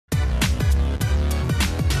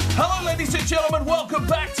Hello ladies and gentlemen, welcome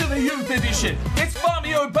back to the Youth Edition. It's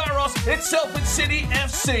Famio Barros, it's Salford City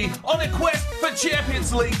FC on a quest for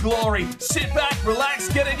Champions League glory. Sit back, relax,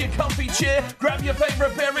 get in your comfy chair, grab your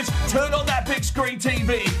favourite beverage, turn on that big screen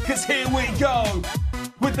TV, because here we go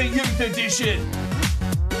with the Youth Edition.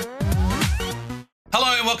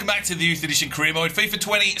 Hello and welcome back to the Youth Edition Career Mode. FIFA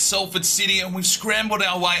 20, Salford City, and we've scrambled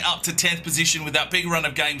our way up to 10th position with that big run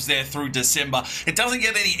of games there through December. It doesn't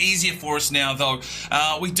get any easier for us now though.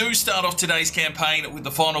 We do start off today's campaign with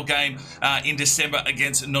the final game in December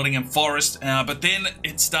against Nottingham Forest, but then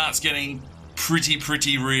it starts getting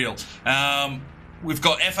pretty real. We've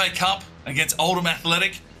got FA Cup against Oldham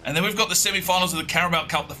Athletic. And then we've got the semi-finals of the Carabao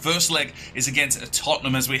Cup. The first leg is against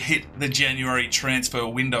Tottenham as we hit the January transfer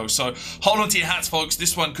window. So hold on to your hats, folks.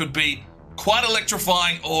 This one could be quite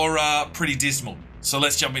electrifying or pretty dismal. So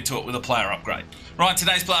let's jump into it with a player upgrade. Right,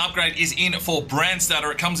 today's player upgrade is in for Brand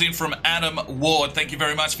Starter. It comes in from Adam Ward. Thank you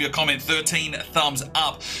very much for your comment. 13 thumbs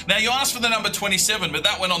up. Now, you asked for the number 27, but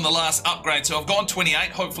that went on the last upgrade. So I've gone 28.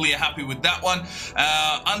 Hopefully you're happy with that one.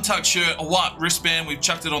 Untucked shirt, a white wristband. We've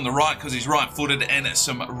chucked it on the right because he's right-footed, and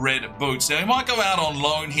some red boots. Now, he might go out on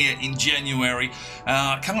loan here in January.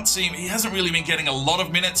 Can't see him. He hasn't really been getting a lot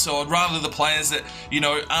of minutes, so I'd rather the players that, you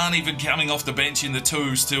know, aren't even coming off the bench in the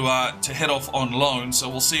twos to head off on loan. So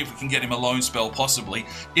we'll see if we can get him a loan spell, possibly.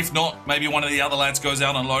 If not, maybe one of the other lads goes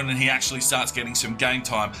out on loan and he actually starts getting some game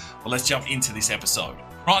time. Well, let's jump into this episode.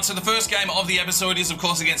 Right, so the first game of the episode is, of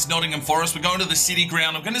course, against Nottingham Forest. We're going to the City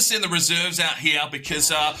Ground. I'm going to send the reserves out here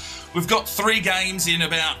because we've got 3 games in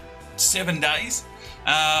about 7 days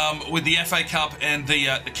with the FA Cup and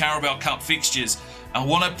the Carabao Cup fixtures. I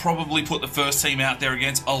want to probably put the first team out there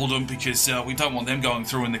against Oldham because we don't want them going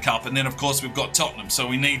through in the Cup. And then, of course, we've got Tottenham, so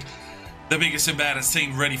we need the biggest and baddest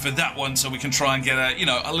team ready for that one so we can try and get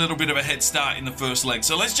a little bit of a head start in the first leg.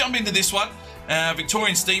 So let's jump into this one.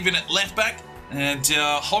 Victorian Stephen at left back, and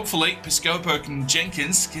hopefully Piscopo and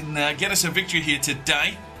Jenkins can get us a victory here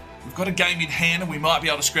today. We've got a game in hand and we might be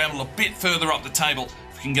able to scramble a bit further up the table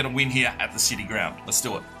if we can get a win here at the City Ground. Let's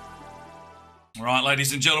do it. All right,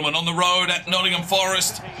 ladies and gentlemen, on the road at Nottingham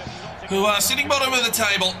Forest, who are sitting bottom of the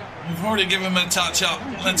table. We've already given them a touch up.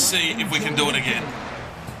 Let's see if we can do it again.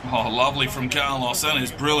 Oh, lovely from Carlos. That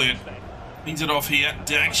is brilliant. Beats it off here.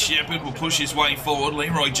 Dax Shepherd will push his way forward.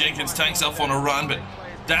 Leroy Jenkins takes off on a run, but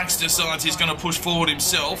Dax decides he's going to push forward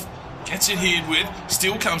himself. Gets it here with.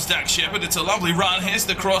 Still comes Dax Shepherd. It's a lovely run. Here's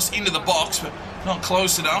the cross into the box, but not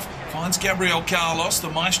close enough. Finds Gabriel Carlos, the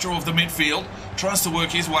maestro of the midfield. Tries to work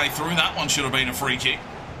his way through. That one should have been a free kick.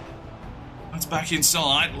 That's back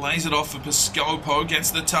inside. Lays it off for Piscopo.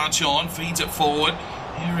 Gets the touch on. Feeds it forward.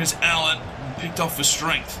 Here is Allen. Picked off for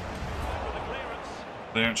strength.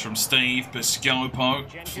 Clearance from Steve.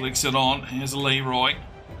 Piscopo flicks it on. Here's Leroy.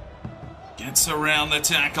 Gets around the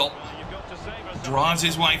tackle. Drives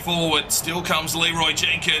his way forward. Still comes Leroy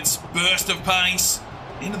Jenkins. Burst of pace.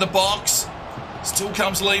 Into the box. Still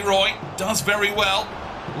comes Leroy. Does very well.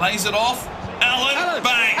 Lays it off. Allen.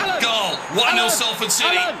 Bang. Allen, goal. 1-0 Salford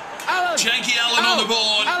City. Janky Allen on the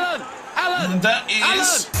board. And that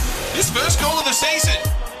is his first goal of the season.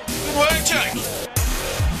 Good work, Jake.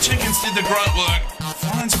 Jenkins did the grunt work.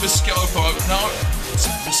 Finds Piscopo. No,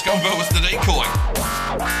 Piscopo was the decoy.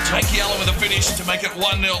 Jakey Allen with a finish to make it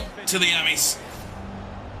 1-0 to the Ammies.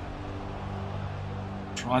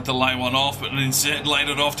 Tried to lay one off, but instead laid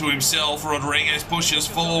it off to himself. Rodriguez pushes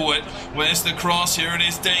forward. Where's the cross? Here it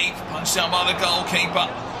is deep. Punched out by the goalkeeper.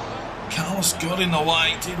 Carlos got in the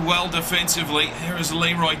way. Did well defensively. Here is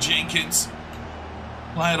Leroy Jenkins.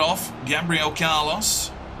 Play it off. Gabriel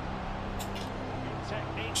Carlos.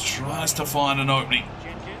 Tries to find an opening.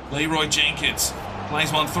 Leroy Jenkins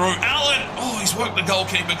plays one through. Allen! Oh, he's worked the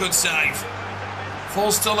goalkeeper. Good save.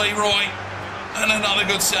 Falls to Leroy. And another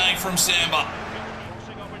good save from Samba.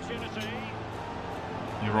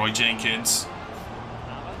 Leroy Jenkins.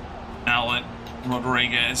 Allen.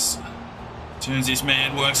 Rodriguez. Turns his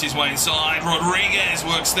man, works his way inside. Rodriguez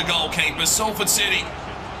works the goalkeeper. Salford City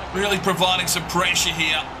really providing some pressure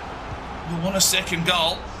here. We want a second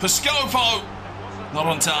goal. Piscopo not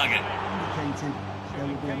on target.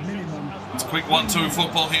 It's a quick 1-2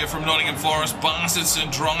 football here from Nottingham Forest.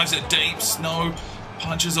 Bastardson drives it deep. Snow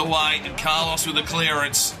punches away, and Carlos with a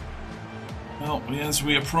clearance. Well, as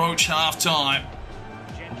we approach half-time,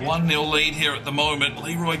 a 1-0 lead here at the moment.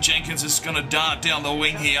 Leroy Jenkins is going to dart down the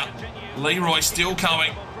wing here. Leroy still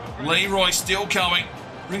coming. Leroy still coming.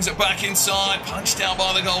 Brings it back inside. Punched down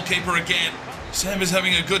by the goalkeeper again. Sam is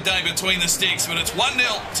having a good day between the sticks, but it's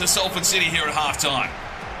 1-0 to Salford City here at half-time.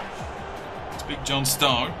 It's Big John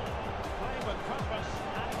Stowe.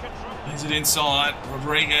 Plays it inside.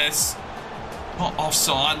 Rodriguez Not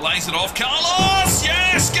offside, lays it off. Carlos!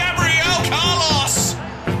 Yes, Gabriel Carlos!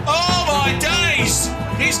 Oh my days!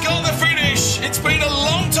 He's got the finish. It's been a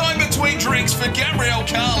long time between drinks for Gabriel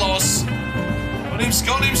Carlos. But he's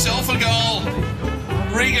got himself a goal.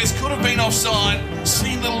 Rodriguez could have been offside.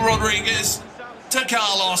 Seen little Rodriguez to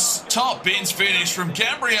Carlos. Top bins finish from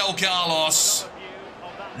Gabriel Carlos.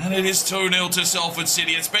 And it is 2-0 to Salford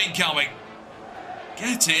City. It's been coming.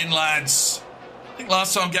 Get in, lads. I think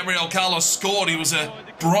last time Gabriel Carlos scored, he was a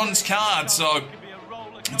bronze card. So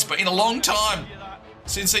it's been a long time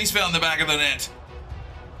since he's found the back of the net.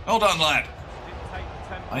 Well done, lad.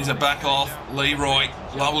 Lays it back off. Leroy,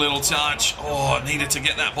 lovely little touch. Oh, needed to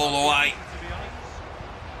get that ball away.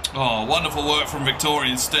 Oh, wonderful work from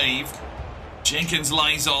Victorian Steve. Jenkins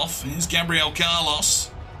lays off. Here's Gabriel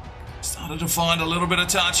Carlos. Started to find a little bit of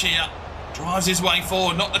touch here. Drives his way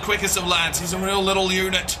forward. Not the quickest of lads. He's a real little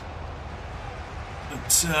unit.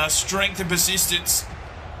 But strength and persistence.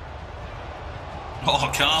 Oh,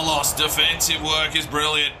 Carlos, defensive work is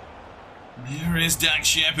brilliant. And here is Dak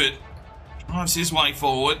Shepherd. Drives his way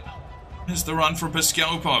forward. Here's the run from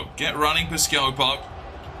Piscopo. Get running, Piscopo.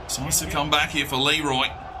 Starts to come back here for Leroy.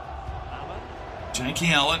 Jakey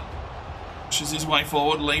Allen pushes his way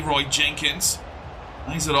forward. Leroy Jenkins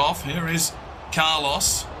lays it off. Here is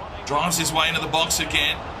Carlos. Drives his way into the box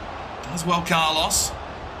again. Does well, Carlos.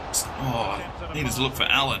 Oh, needed to look for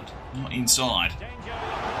Allen. Not inside.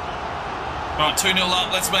 Right, 2-0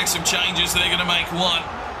 up. Let's make some changes. They're going to make one.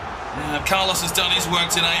 Carlos has done his work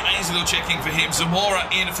today. Ainsley checking for him. Zamora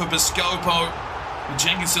in for Piscopo.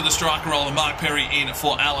 Jenkins to the striker role. And Mark Perry in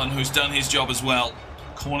for Allen, who's done his job as well.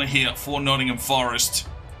 Corner here for Nottingham Forest.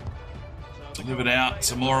 Delivered out.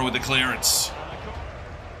 Zamora with the clearance.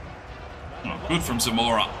 Oh, good from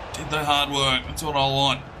Zamora. Did the hard work. That's what I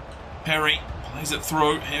want. Perry plays it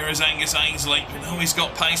through. Here is Angus Ainsley. We know he's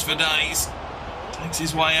got pace for days. Takes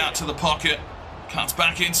his way out to the pocket. Cuts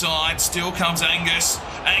back inside. Still comes Angus.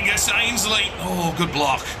 Angus Ainsley. Oh, good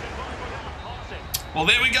block. Well,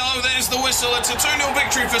 there we go. There's the whistle. It's a 2-0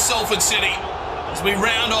 victory for Salford City as we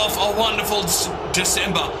round off a wonderful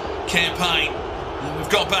December campaign. And we've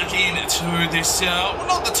got back into this,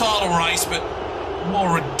 not the title race, but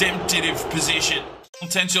more redemptive position.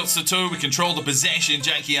 10 shots to 2. We control the possession.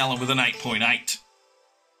 Jakey Allen with an 8.8.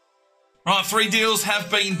 Right, 3 deals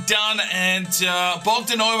have been done, and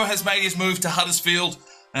Bogdanova has made his move to Huddersfield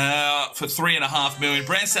for $3.5 million.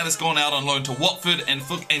 Branstad has gone out on loan to Watford, and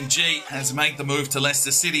Fook NG has made the move to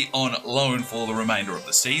Leicester City on loan for the remainder of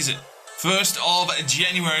the season. 1st of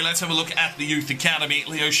January, let's have a look at the Youth Academy.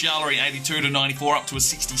 Leo Shallery, 82 to 94, up to a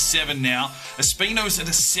 67 now. Espino's at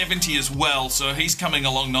a 70 as well, so he's coming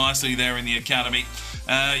along nicely there in the academy.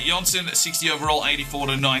 Johnson, 60 overall, 84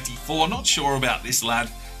 to 94. Not sure about this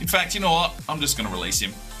lad. In fact, you know what? I'm just going to release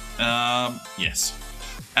him. Yes.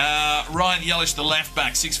 Ryan Yellish, the left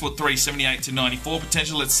back, 6'3", 78 to 94.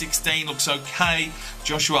 Potential at 16, looks okay.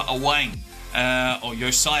 Joshua Awang, or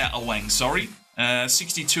Josiah Awang, sorry.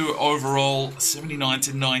 62 overall, 79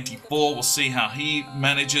 to 94. We'll see how he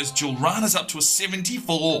manages. Julrana's up to a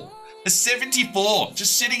 74. A 74,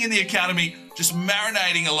 just sitting in the academy, just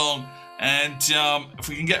marinating along. And if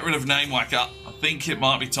we can get rid of Namewacker, I think it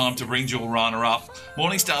might be time to bring Julrana up.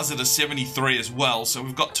 Morningstar's at a 73 as well, so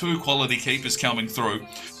we've got 2 quality keepers coming through.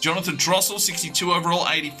 Jonathan Drossel, 62 overall,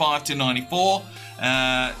 85 to 94.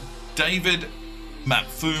 David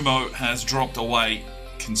Mapfumo has dropped away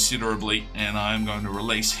considerably, and I am going to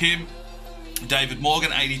release him. David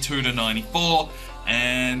Morgan, 82 to 94.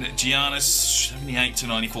 And Giannis, 78 to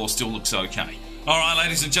 94, still looks okay. All right,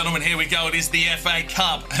 ladies and gentlemen, here we go. It is the FA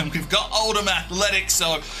Cup, and we've got Oldham Athletic.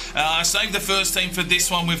 So I saved the first team for this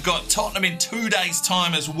one. We've got Tottenham in 2 days'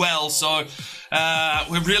 time as well. So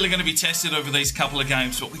we're really going to be tested over these couple of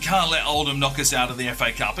games, but we can't let Oldham knock us out of the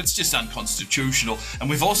FA Cup. It's just unconstitutional. And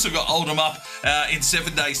we've also got Oldham up in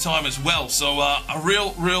 7 days' time as well. So a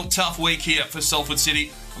real tough week here for Salford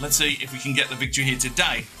City. Let's see if we can get the victory here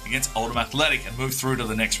today against Oldham Athletic and move through to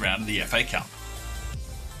the next round of the FA Cup.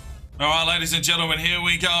 All right, ladies and gentlemen, here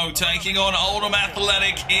we go. Taking on Oldham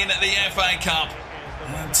Athletic in the FA Cup.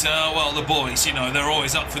 And, well, the boys, you know, they're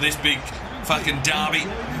always up for this big fucking derby.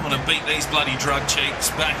 We want to beat these bloody drug cheeks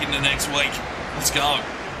back into next week. Let's go.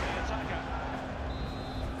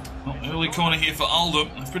 Well, early corner here for Oldham.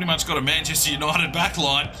 They've pretty much got a Manchester United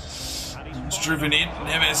backline. It's driven in.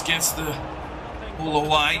 Neves gets the ball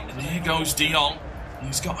away. And here goes De Jong.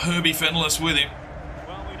 He's got Herbie Fenellis with him.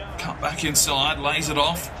 Cut back inside, lays it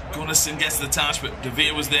off. Gunnison gets the touch, but De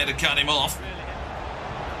Veer was there to cut him off.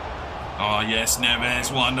 Oh, yes,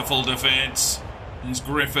 Neves, wonderful defence. There's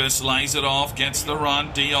Griffiths, lays it off, gets the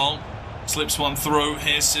run. De Jong Slips one through.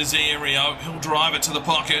 Here's Cesario. He'll drive it to the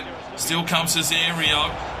pocket. Still comes Cesario.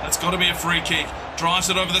 That's got to be a free kick. Drives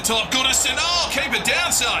it over the top. Gunnarsson. Oh, keep it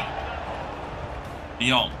down, son.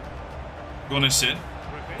 Young. Gunnarsson.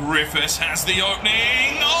 Griffiths has the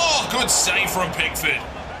opening. Oh, good save from Pickford.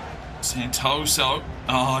 Santoso.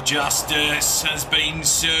 Oh, justice has been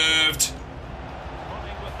served.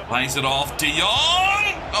 Plays it off. De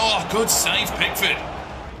Jong. Oh, good save, Pickford.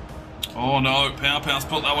 Oh no, Pau's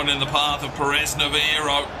put that one in the path of Pos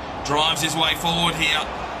Navarro. Drives his way forward here.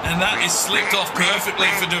 And that is slipped off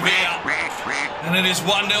perfectly for De Vere. And it is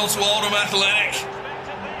 1-0 to Oldham Athletic.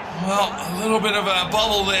 Well, a little bit of a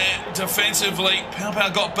bubble there defensively. Pau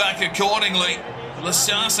got back accordingly.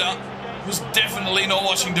 Lasasa was definitely not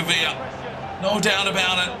watching De Vere. No doubt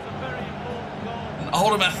about it. And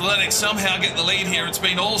Oldham Athletic somehow get the lead here. It's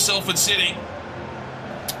been all Salford City.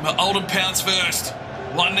 But Oldham pounds first.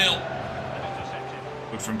 1-0.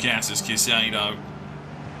 Good from Cassis Caicedo.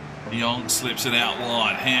 Young slips it out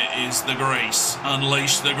wide. Here is the grease.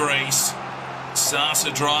 Unleash the grease.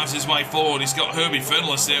 Sasa drives his way forward. He's got Herbie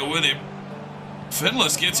Fenless there with him.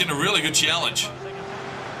 Fenless gets in a really good challenge.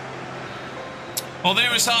 Well,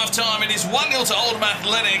 there is half-time. It is 1-0 to Oldham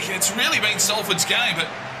Athletic. It's really been Salford's game, but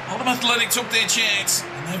Oldham Athletic took their chance,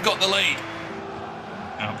 and they've got the lead.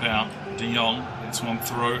 Pau, De Jong, gets one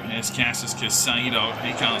through. Here's Cassis Caicedo.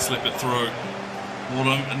 He can't slip it through.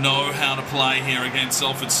 Oldham know how to play here against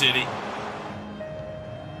Salford City.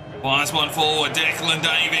 Fires one forward. Declan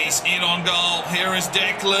Davies in on goal. Here is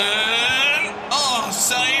Declan. Oh,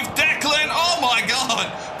 save Declan. Oh my God.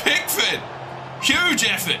 Pickford. Huge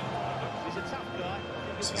effort.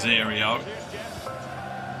 Cesario.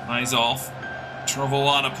 Plays off.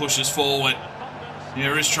 Trovellana pushes forward.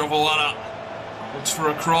 Here is Trovellana. Looks for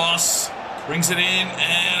a cross. Brings it in,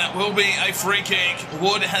 and it will be a free kick.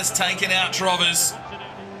 Wood has taken out Trovers.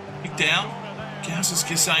 Kick down. Cassis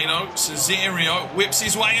Caicedo. Cesario whips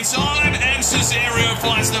his way inside, and Cesario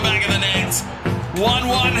finds the back of the net.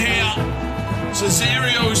 1-1 here.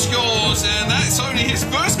 Cesario scores, and that's only his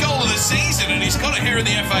first goal of the season, and he's got it here in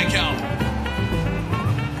the FA Cup.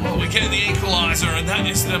 Well, we get the equaliser, and that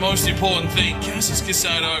is the most important thing. Cassis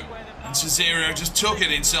Caicedo and Cesario just took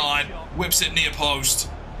it inside, whips it near post.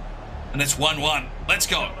 And it's 1-1. Let's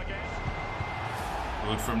go.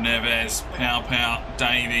 Good from Neves. Pau.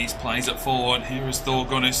 Davies plays it forward. Here is Thor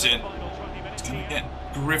Gunnarsson. He's going to get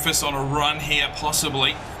Griffiths on a run here,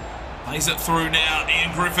 possibly. Plays it through now.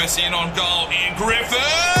 Ian Griffiths in on goal. Ian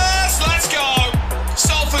Griffiths! Let's go!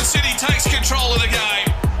 Salford City takes control of the game.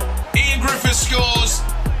 Ian Griffiths scores.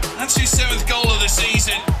 That's his 7th goal of the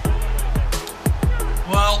season.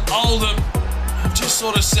 Well, Oldham have just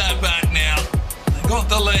sort of sat back now. They got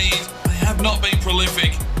the lead. They have not been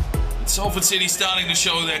prolific. Salford City starting to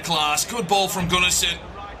show their class. Good ball from Gunnarsson.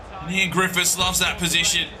 And Ian Griffiths loves that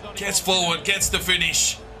position. Gets forward, gets the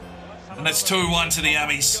finish. And it's 2-1 to the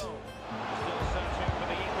Ammies.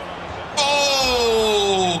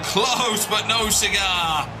 Oh, close but no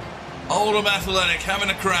cigar. Oldham Athletic having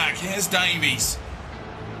a crack. Here's Davies.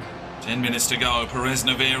 10 minutes to go. Pos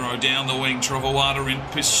Navarro down the wing. Trovellana in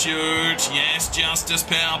pursuit. Yes, Justice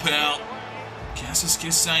Pau. Cassis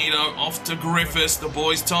Caicedo off to Griffiths. The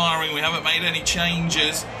boy's tiring. We haven't made any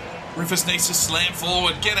changes. Griffiths needs to slam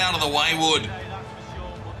forward. Get out of the way, Wood.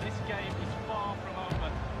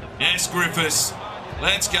 Yes, Griffiths.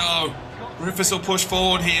 Let's go. Griffiths will push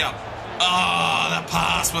forward here. Ah, the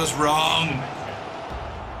pass was wrong.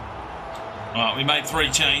 All right, we made 3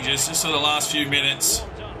 changes just for the last few minutes.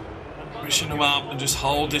 Pushing them up and just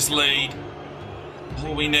hold this lead.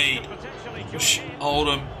 All we need. Push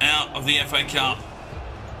Oldham out of the FA Cup.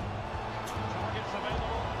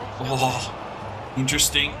 Oh,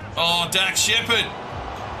 interesting. Oh, Dax Shepherd.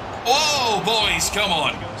 Whoa, boys, come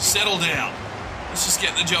on. Settle down. Let's just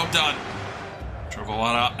get the job done.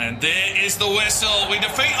 Trovellana, and there is the whistle. We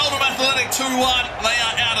defeat Oldham Athletic 2-1. They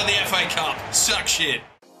are out of the FA Cup. Suck shit.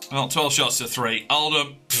 Well, 12 shots to 3.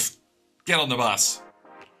 Oldham, get on the bus.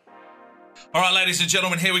 All right, ladies and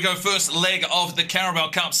gentlemen, here we go. First leg of the Carabao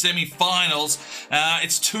Cup semi-finals.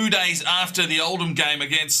 It's 2 days after the Oldham game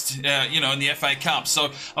against, in the FA Cup.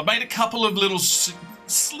 So I've made a couple of little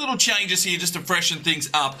changes here just to freshen things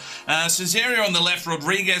up. Cesario on the left,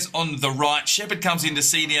 Rodriguez on the right. Shepherd comes into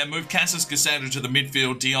senior, move Cassis Caicedo to the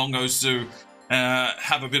midfield. De Jong goes to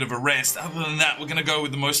have a bit of a rest. Other than that, we're going to go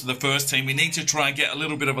with most of the first team. We need to try and get a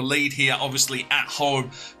little bit of a lead here, obviously at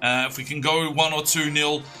home. If we can go 1 or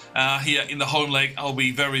 2-0 here in the home leg, I'll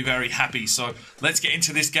be very, very happy. So let's get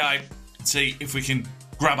into this game and see if we can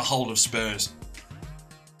grab a hold of Spurs.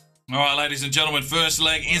 All right, ladies and gentlemen, first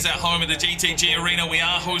leg is at home at the GTG Arena. We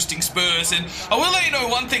are hosting Spurs, and I will let you know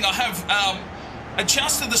one thing. I have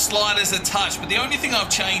adjusted the sliders a touch, but the only thing I've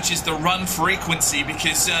changed is the run frequency,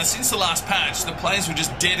 because since the last patch, the players were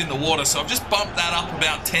just dead in the water. So I've just bumped that up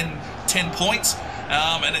about 10 points,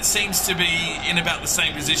 and it seems to be in about the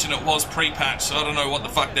same position it was pre-patch. So I don't know what the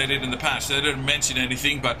fuck they did in the patch. They didn't mention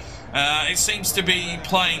anything, but it seems to be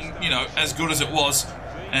playing, you know, as good as it was.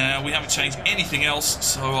 We haven't changed anything else,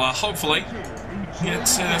 so hopefully get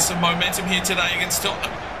some momentum here today against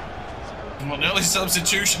Tottenham. Well, an early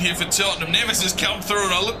substitution here for Tottenham. Neves has come through,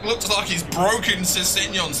 and it looks like he's broken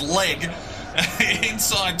Sessegnon's leg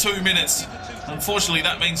inside 2 minutes. Unfortunately,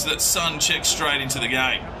 that means that Son checks straight into the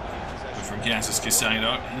game. From Gazzas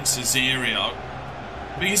Casado and Cesario.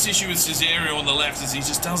 Biggest issue with Cesario on the left is he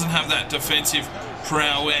just doesn't have that defensive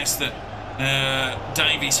prowess that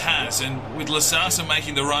Davies has, and with Lasasa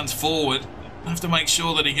making the runs forward, I have to make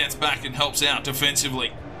sure that he gets back and helps out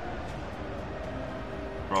defensively.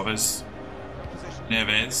 Roberts,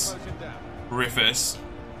 Neves, Griffiths,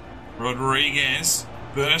 Rodriguez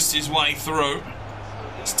bursts his way through.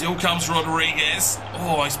 Still comes Rodriguez.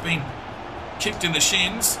 Oh, he's been kicked in the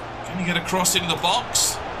shins. Can he get across into the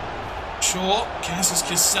box? Sure. Casas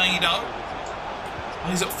Casado.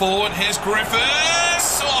 Plays it forward. Here's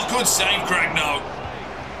Griffiths. Oh, good save, Cragno.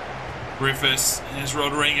 Griffiths. Here's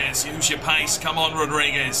Rodriguez. Use your pace. Come on,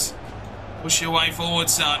 Rodriguez. Push your way forward,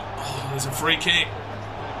 son. Oh, there's a free kick.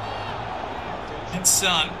 And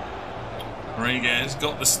Son. Rodriguez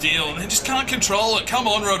got the steal and they just can't control it. Come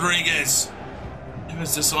on, Rodriguez.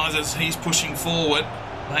 Evans decides as he's pushing forward.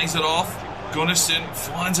 Lays it off. Gunnarsson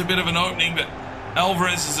finds a bit of an opening, but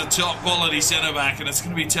Alvarez is a top quality centre back, and it's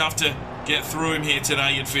going to be tough to get through him here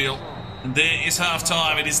today, you'd feel. And there is half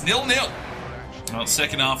time. It is 0-0. Well,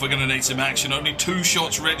 second half, we're going to need some action. Only 2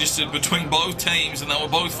 shots registered between both teams, and they were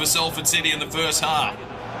both for Salford City in the first half.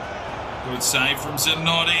 Good save from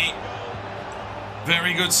Zanotti.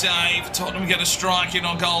 Very good save. Tottenham get a strike in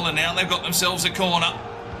on goal, and now they've got themselves a corner.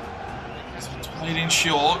 It's played in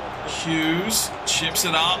short. Hughes chips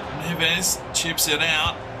it up. Neves chips it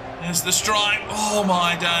out. There's the strike. Oh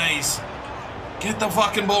my days. Get the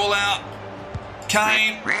fucking ball out.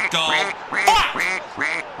 Kane. Goal.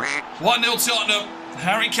 1-0 Tottenham.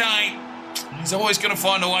 Harry Kane. He's always going to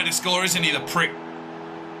find a way to score, isn't he, the prick?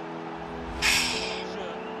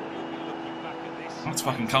 That's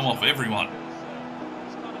fucking come off everyone.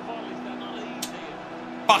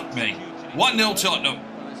 Fuck me. 1-0 Tottenham.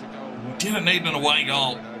 We didn't need an away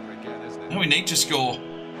goal. Now we need to score.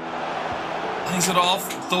 Lays it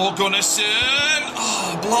off. Thor Gunnarsson.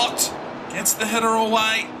 Oh, blocked. Gets the header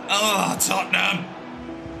away. Oh, Tottenham.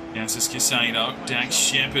 Gazzas Casado. Dax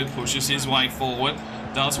Shepherd pushes his way forward.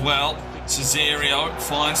 Does well. Cesario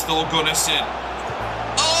finds Thor Gunnarsson.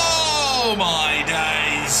 Oh, my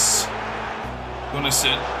days.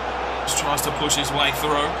 Gunnarsson just tries to push his way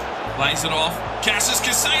through. Lays it off. Gazzas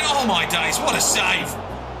Casado. Oh, my days. What a save.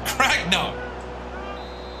 Cragno.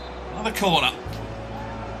 Another corner.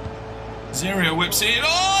 Cesario whips in.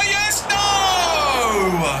 Oh, yes,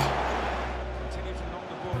 no!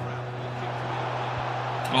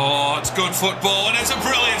 Oh, it's good football, and it's a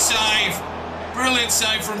brilliant save. Brilliant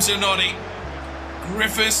save from Zanotti.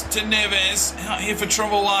 Griffiths to Neves. Out here for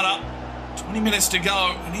Trovawada. 20 minutes to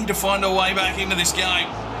go. We need to find a way back into this game.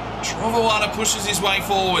 Trovawada pushes his way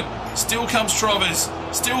forward. Still comes Trovers.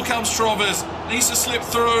 Still comes Trovers. Needs to slip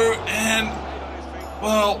through, and,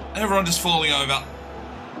 well, everyone just falling over.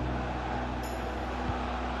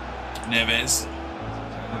 Neves.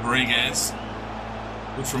 Rodriguez.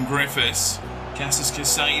 Good from Griffiths. Gazzas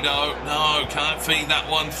Casado. No, can't feed that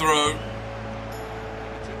one through.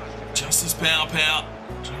 Justice Pow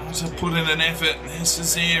tries to put in an effort. There's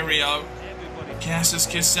Cesario. Gazzas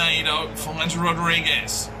Casado finds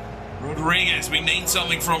Rodriguez. Rodriguez, we need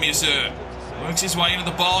something from you, sir. Works his way into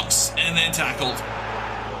the box and then tackled.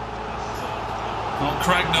 Well,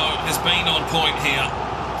 Cragno has been on point here.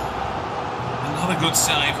 Another good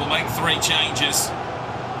save. We'll make 3 changes.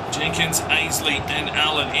 Jenkins, Ainsley and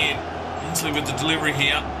Allen in. Ainsley with the delivery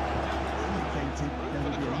here.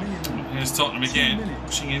 Here's Tottenham again.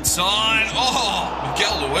 Pushing inside. Oh,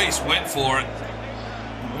 Miguel Luis went for it.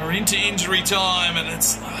 We're into injury time and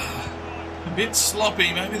it's a bit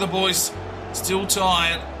sloppy. Maybe the boys still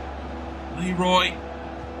tired. Leroy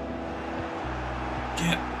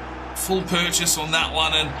get full purchase on that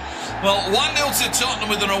one, and well, 1-0 to Tottenham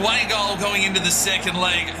with an away goal going into the second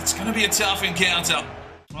leg. It's going to be a tough encounter.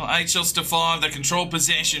 Well, 8 shots to 5, they control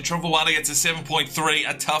possession. Trovawada gets a 7.3,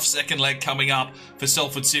 a tough second leg coming up for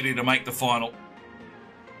Salford City to make the final.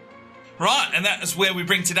 Right, and that is where we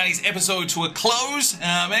bring today's episode to a close.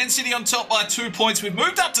 Man City on top by 2 points. We've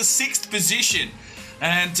moved up to 6th position.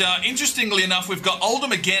 And interestingly enough, we've got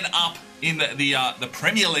Oldham again up in the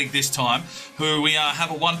Premier League this time, who we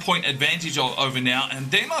have a 1 point advantage over now.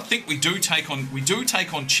 And then I think we do take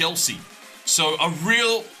on Chelsea. So a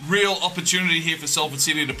real opportunity here for Salford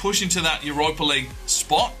City to push into that Europa League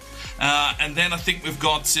spot. And then I think we've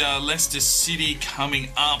got Leicester City coming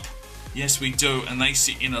up. Yes, we do, and they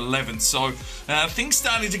sit in 11th. So things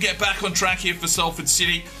starting to get back on track here for Salford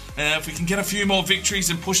City. If we can get a few more victories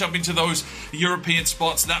and push up into those European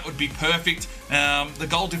spots, that would be perfect. The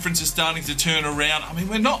goal difference is starting to turn around. I mean,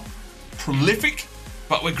 we're not prolific,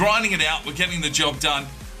 but we're grinding it out. We're getting the job done,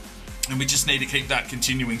 and we just need to keep that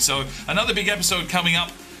continuing. So another big episode coming up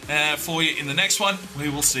for you in the next one. We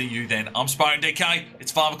will see you then. I'm Sparring DK.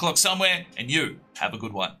 It's 5 o'clock somewhere, and you have a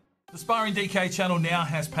good one. The Sparring DK channel now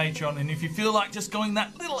has Patreon, and if you feel like just going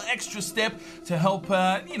that little extra step to help,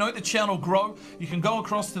 the channel grow, you can go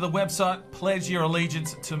across to the website, pledge your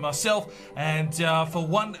allegiance to myself, and for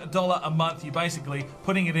 $1 a month, you're basically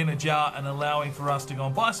putting it in a jar and allowing for us to go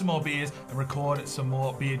and buy some more beers and record some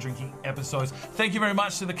more beer drinking episodes. Thank you very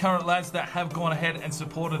much to the current lads that have gone ahead and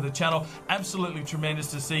supported the channel. Absolutely tremendous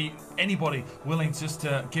to see anybody willing just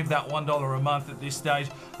to give that $1 a month at this stage.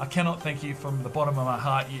 I cannot thank you from the bottom of my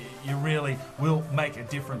heart. You really will make a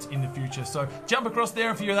difference in the future. So jump across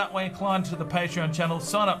there if you're that way inclined to the Patreon channel.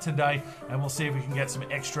 Sign up today and we'll see if we can get some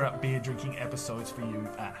extra beer drinking episodes for you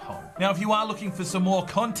at home. Now, if you are looking for some more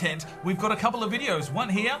content, we've got a couple of videos. One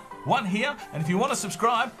here, and if you want to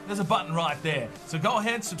subscribe, there's a button right there. So go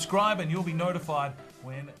ahead, subscribe, and you'll be notified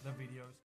when the video